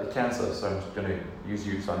had cancer, so I'm just going to use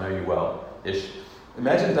you because I know you well-ish.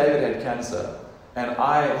 Imagine David had cancer, and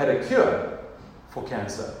I had a cure for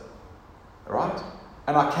cancer, right?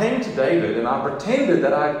 And I came to David, and I pretended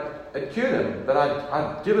that I had cured him, that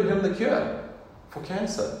I'd given him the cure for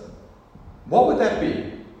cancer. What would that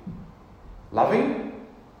be? Loving?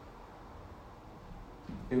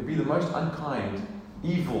 It would be the most unkind,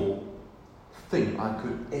 evil thing I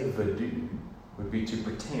could ever do would be to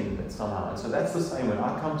pretend that somehow. And so that's the same when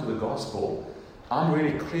I come to the gospel. I'm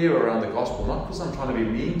really clear around the gospel, not because I'm trying to be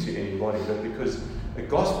mean to anybody, but because the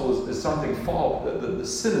gospel is something far, the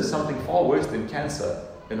sin is something far worse than cancer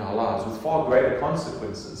in our lives, with far greater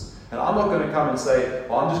consequences. And I'm not going to come and say,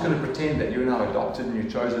 well, I'm just going to pretend that you're now adopted and you're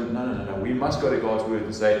chosen. No. We must go to God's word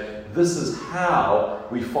and say, this is how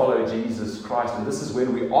we follow Jesus Christ, and this is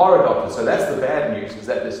when we are adopted. So that's the bad news, is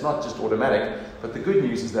that it's not just automatic, but the good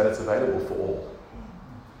news is that it's available for all.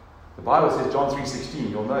 The Bible says, John 3:16,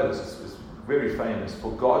 you'll know this, it's very famous.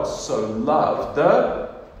 For God so loved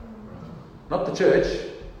not the church.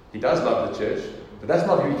 He does love the church, but that's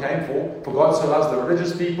not who he came for. For God so loves the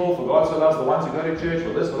religious people. For God so loves the ones who go to church,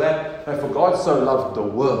 or this or that. No, for God so loved the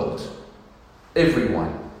world.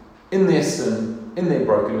 Everyone. In their sin, in their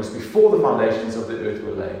brokenness, before the foundations of the earth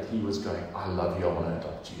were laid, he was going, I love you, I want to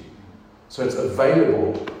adopt you. So it's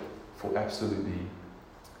available for absolutely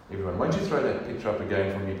everyone. Why don't you throw that picture up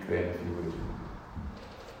again for me, Claire, if you would.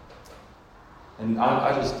 And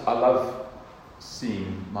I love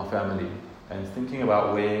seeing my family and thinking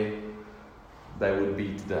about where they would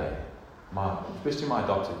be today. Especially my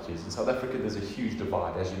adopted kids. In South Africa, there's a huge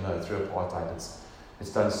divide, as you know, through apartheid.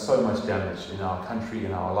 It's done so much damage in our country,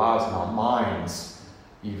 in our lives, in our minds,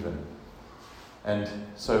 even. And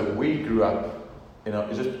so we grew up,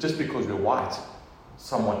 just because we're white,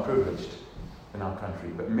 somewhat privileged in our country.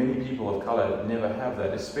 But many people of colour never have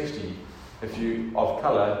that, especially if you're of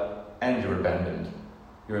colour and you're abandoned.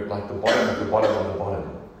 You're like the bottom of the bottom of the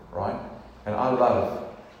bottom, right? And I love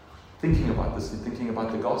thinking about this and thinking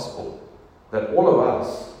about the gospel, that all of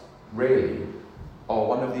us really are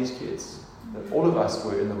one of these kids. That all of us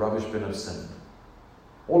were in the rubbish bin of sin.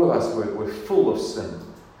 All of us were full of sin.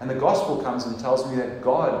 And the gospel comes and tells me that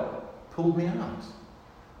God pulled me out.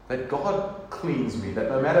 That God cleans me. That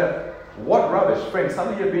no matter what rubbish, friends, some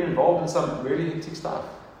of you have been involved in some really hectic stuff.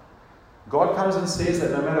 God comes and says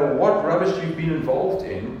that no matter what rubbish you've been involved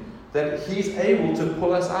in, that He's able to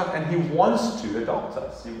pull us out, and He wants to adopt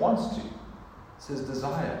us. He wants to. It's His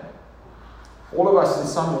desire. All of us in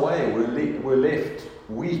some way were left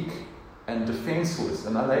weak and defenseless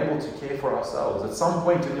and unable to care for ourselves. At some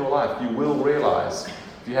point in your life, you will realize,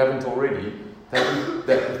 if you haven't already, that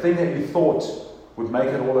the thing that you thought would make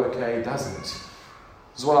it all okay doesn't.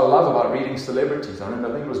 This is what I love about reading celebrities. I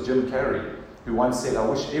think it was Jim Carrey who once said, I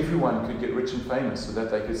wish everyone could get rich and famous so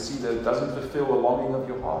that they could see that it doesn't fulfill the longing of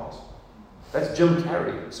your heart. That's Jim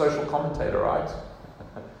Carrey, social commentator, right?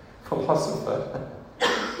 Philosopher.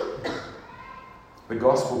 The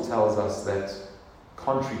gospel tells us that,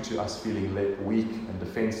 contrary to us feeling weak and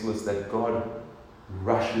defenseless, that God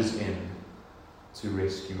rushes in to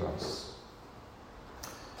rescue us.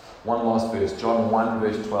 One last verse, John 1,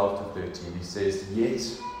 verse 12 to 13. He says, yet,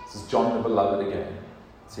 this is John the Beloved again.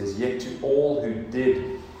 It says, yet to all who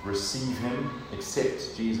did receive Him,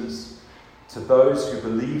 accept Jesus, to those who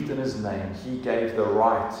believed in His name, He gave the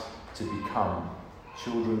right to become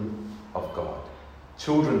children of God.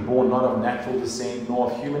 Children born not of natural descent, nor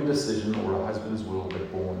of human decision or a husband's will,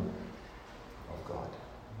 but born of God.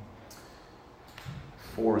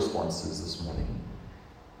 4 responses this morning.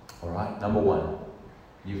 Alright, number 1,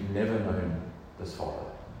 you've never known this Father.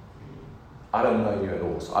 I don't know you at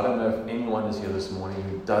all. So I don't know if anyone is here this morning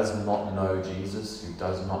who does not know Jesus, who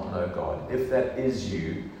does not know God. If that is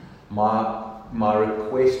you, my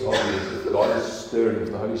request of you is, if God is stirring,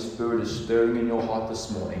 if the Holy Spirit is stirring in your heart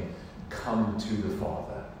this morning, come to the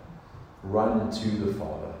Father. Run to the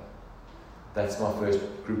Father. That's my first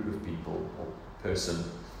group of people or person.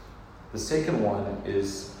 The second one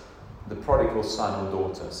is the prodigal son or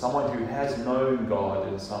daughter. Someone who has known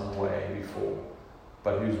God in some way before,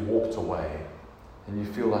 but who's walked away. And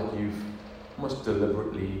you feel like you've almost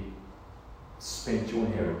deliberately spent your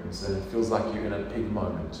inheritance, and it feels like you're in a pig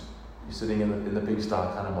moment. You're sitting in the pigsty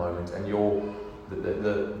kind of moment, and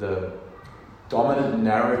the dominant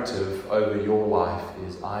narrative over your life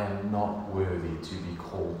is, I am not worthy to be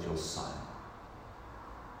called your son.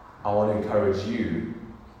 I want to encourage you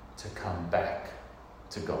to come back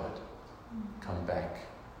to God. Come back.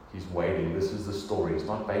 He's waiting. This is the story. It's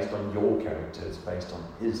not based on your character. It's based on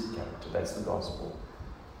His character. That's the gospel.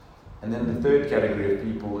 And then the third category of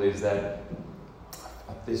people is that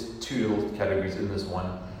there's 2 little categories in this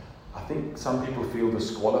one. I think some people feel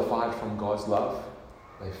disqualified from God's love.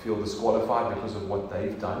 They feel disqualified because of what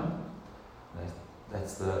they've done.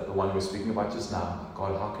 That's the one we're speaking about just now.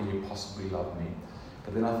 God, how can you possibly love me?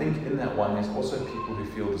 But then I think in that one, there's also people who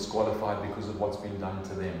feel disqualified because of what's been done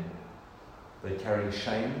to them. They're carrying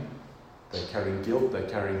shame, they're carrying guilt, they're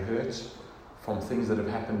carrying hurt from things that have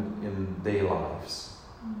happened in their lives.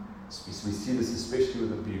 We see this especially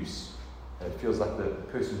with abuse. It feels like the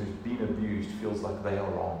person who's been abused feels like they are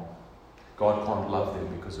wrong. God can't love them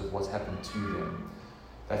because of what's happened to them.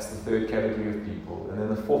 That's the third category of people. And then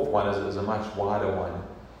the fourth one is a much wider one.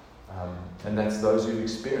 And that's those who've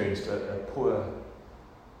experienced a poor,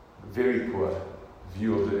 very poor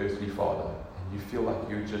view of the earthly Father. And you feel like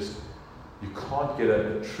you can't get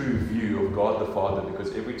a true view of God the Father,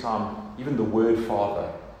 because every time, even the word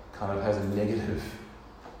Father kind of has a negative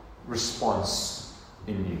response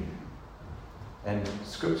in you. And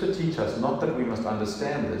Scripture teaches us not that we must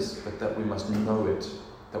understand this, but that we must know it,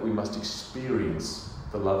 that we must experience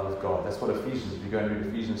the love of God. That's what Ephesians, if you go and read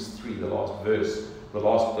Ephesians 3, the last verse, the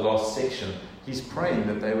last section, he's praying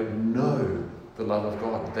that they would know the love of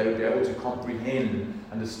God, that they would be able to comprehend,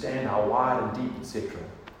 understand how wide and deep, etc.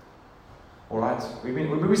 Alright? We've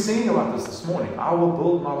been singing about this morning. I will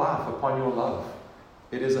build my life upon your love.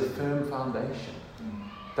 It is a firm foundation.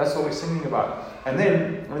 That's what we're singing about. And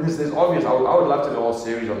then, there's obvious, I would love to do a whole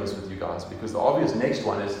series on this with you guys, because the obvious next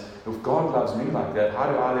one is, if God loves me like that, how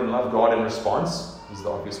do I then love God in response? Is the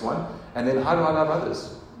obvious one. And then how do I love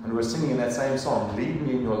others? And we're singing in that same song, lead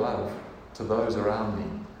me in your love to those around me.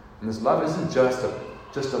 And this love isn't just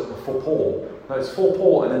for Paul. No, it's for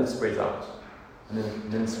Paul, and then it spreads out. And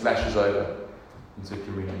then it splashes over into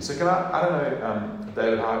community. So can I don't know,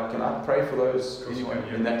 David, can I pray for those anyone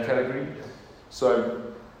in that category?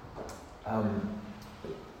 So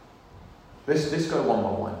let's go one by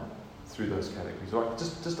one through those categories. All right?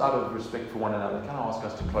 Just out of respect for one another, can I ask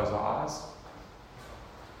us to close our eyes?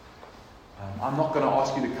 I'm not going to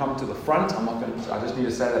ask you to come to the front. I just need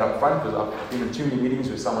to say that up front, because I've been in too many meetings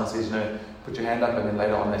where someone says, put your hand up, and then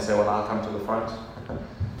later on they say, well, I'll come to the front.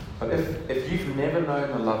 But if you've never known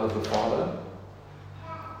the love of the Father,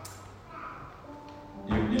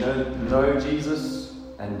 you don't know Jesus,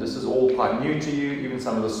 and this is all quite new to you. Even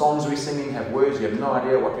some of the songs we're singing have words. You have no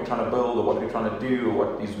idea what we're trying to build, or what we're trying to do, or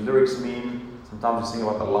what these lyrics mean. Sometimes we sing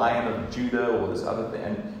about the Lion of Judah, or this other thing,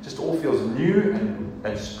 and it just all feels new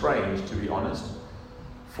and strange, to be honest,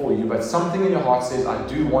 for you. But something in your heart says, I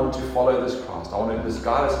do want to follow this Christ. This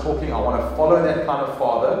guy that's talking, I want to follow that kind of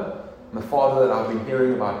Father, and the Father that I've been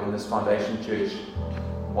hearing about in this Foundation Church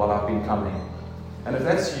while I've been coming. And if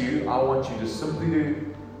that's you, I want you to simply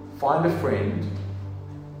find a friend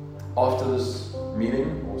after this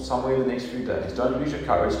meeting, or somewhere in the next few days. Don't lose your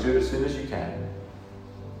courage. Do it as soon as you can.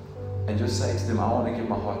 And just say to them, I want to give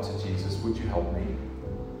my heart to Jesus. Would you help me?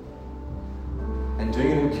 And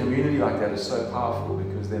doing it in community like that is so powerful,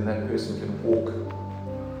 because then that person can walk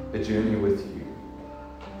the journey with you.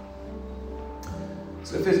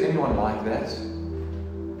 So if there's anyone like that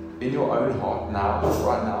in your own heart now,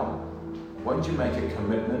 right now, won't you make a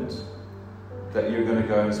commitment that you're going to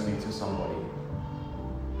go and speak to somebody?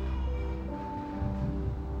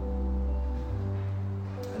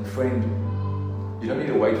 And friend, you don't need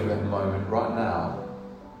to wait for that moment. Right now,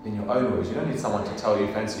 in your own words, you don't need someone to tell you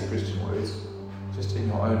fancy Christian words. Just in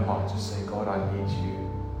your own heart, just say, God, I need you.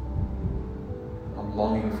 I'm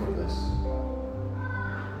longing for this.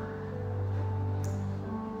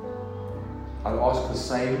 I'd ask the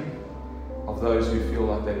same of those who feel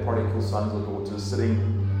like they're prodigal sons or daughters sitting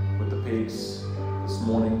with the pigs this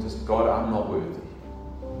morning. Just, God, I'm not worthy.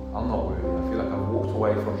 I'm not worthy. I feel like I've walked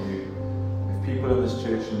away from you. If people in this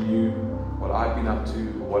church knew what I've been up to,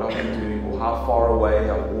 or what I've been doing, or how far away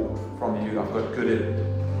I've walked from you, I've got good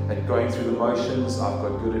at going through the motions, I've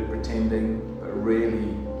got good at pretending, but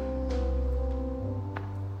really,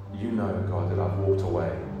 you know, God, that I've walked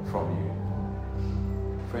away from you.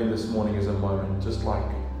 Friend, this morning is a moment, just like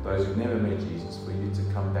those who've never met Jesus, for you to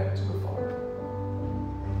come back to the Father.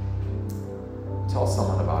 Tell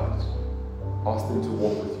someone about it. Ask them to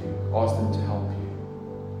walk with you. Ask them to help you.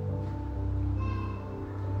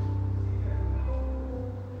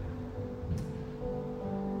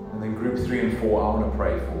 And then group 3 and 4, I want to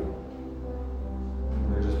pray for.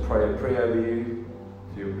 I'm going to just pray a prayer over you.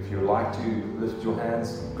 If you would like to lift your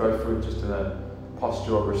hands, go for it, just in a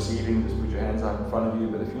posture of receiving. Just put your hands out in front of you.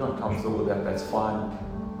 But if you're not comfortable with that, that's fine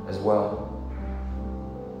as well.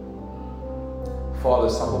 Father,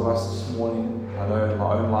 some of us this morning, I know in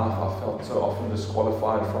my own life I felt so often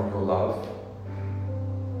disqualified from your love.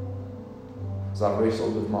 As I've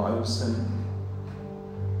wrestled with my own sin,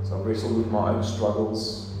 as I've wrestled with my own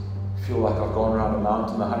struggles, I feel like I've gone around a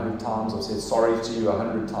mountain 100 times. I've said sorry to you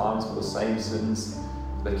 100 times for the same sins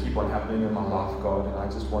that keep on happening in my life, God. And I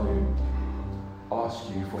just want to ask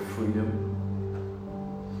you for freedom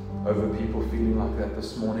over people feeling like that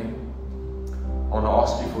this morning. I want to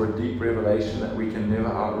ask you for a deep revelation that we can never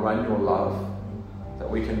outrun your love, that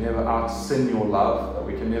we can never out-sin your love, that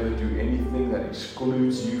we can never do anything that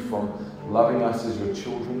excludes you from loving us as your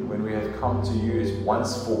children. When we have come to you, it's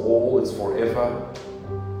once for all, it's forever.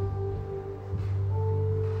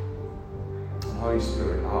 And Holy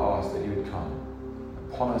Spirit, I ask that you would come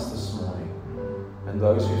upon us this morning. And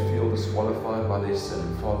those who feel disqualified by their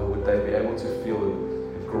sin, Father, would they be able to feel a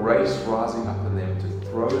grace rising up in them to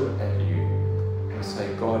throw it at you and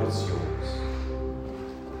say, God, it's yours.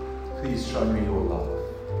 Please show me your love.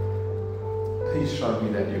 Please show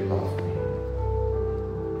me that you love me.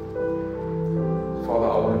 Father,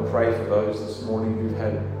 I want to pray for those this morning who've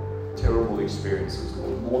had terrible experiences,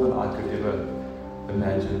 Lord, more than I could ever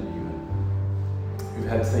imagine even. Who've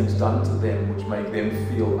had things done to them which make them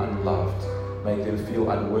feel unloved, make them feel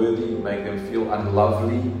unworthy, make them feel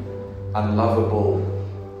unlovely, unlovable.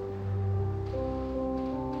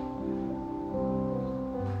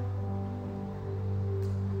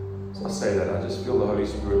 As I say that, I just feel the Holy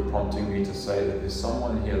Spirit prompting me to say that there's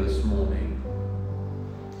someone here this morning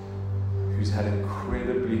who's had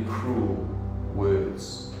incredibly cruel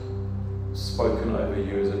words spoken over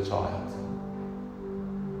you as a child.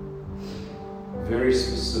 Very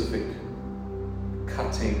specific,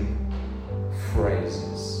 cutting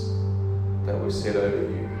phrases that were said over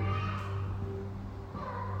you.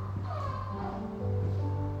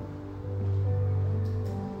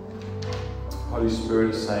 Holy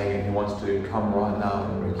Spirit is saying, and He wants to come right now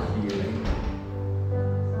and bring healing.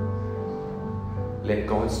 Let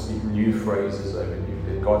God speak new phrases over you.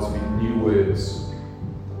 Let God speak new words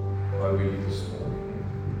over you this morning.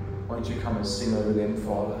 Why don't you come and sing over them,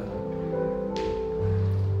 Father?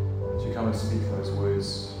 Why don't you come and speak those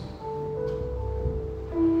words?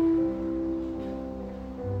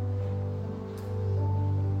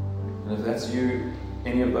 And if that's you,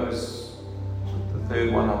 any of those, the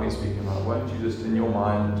third one I've been speaking about, why don't you just in your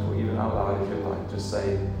mind, or even out loud if you like, just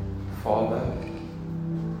say, Father,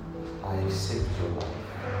 I accept your love.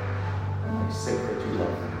 I accept that you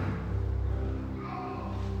love me.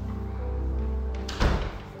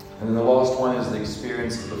 And then the last one is the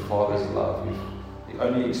experience of the Father's love. You've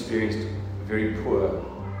only experienced very poor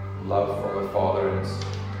love from the Father, and it's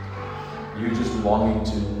you just longing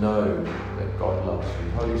to know that God loves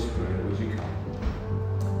you. Holy Spirit, would you come?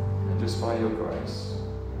 And just by your grace,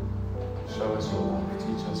 show us your love.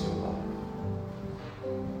 Teach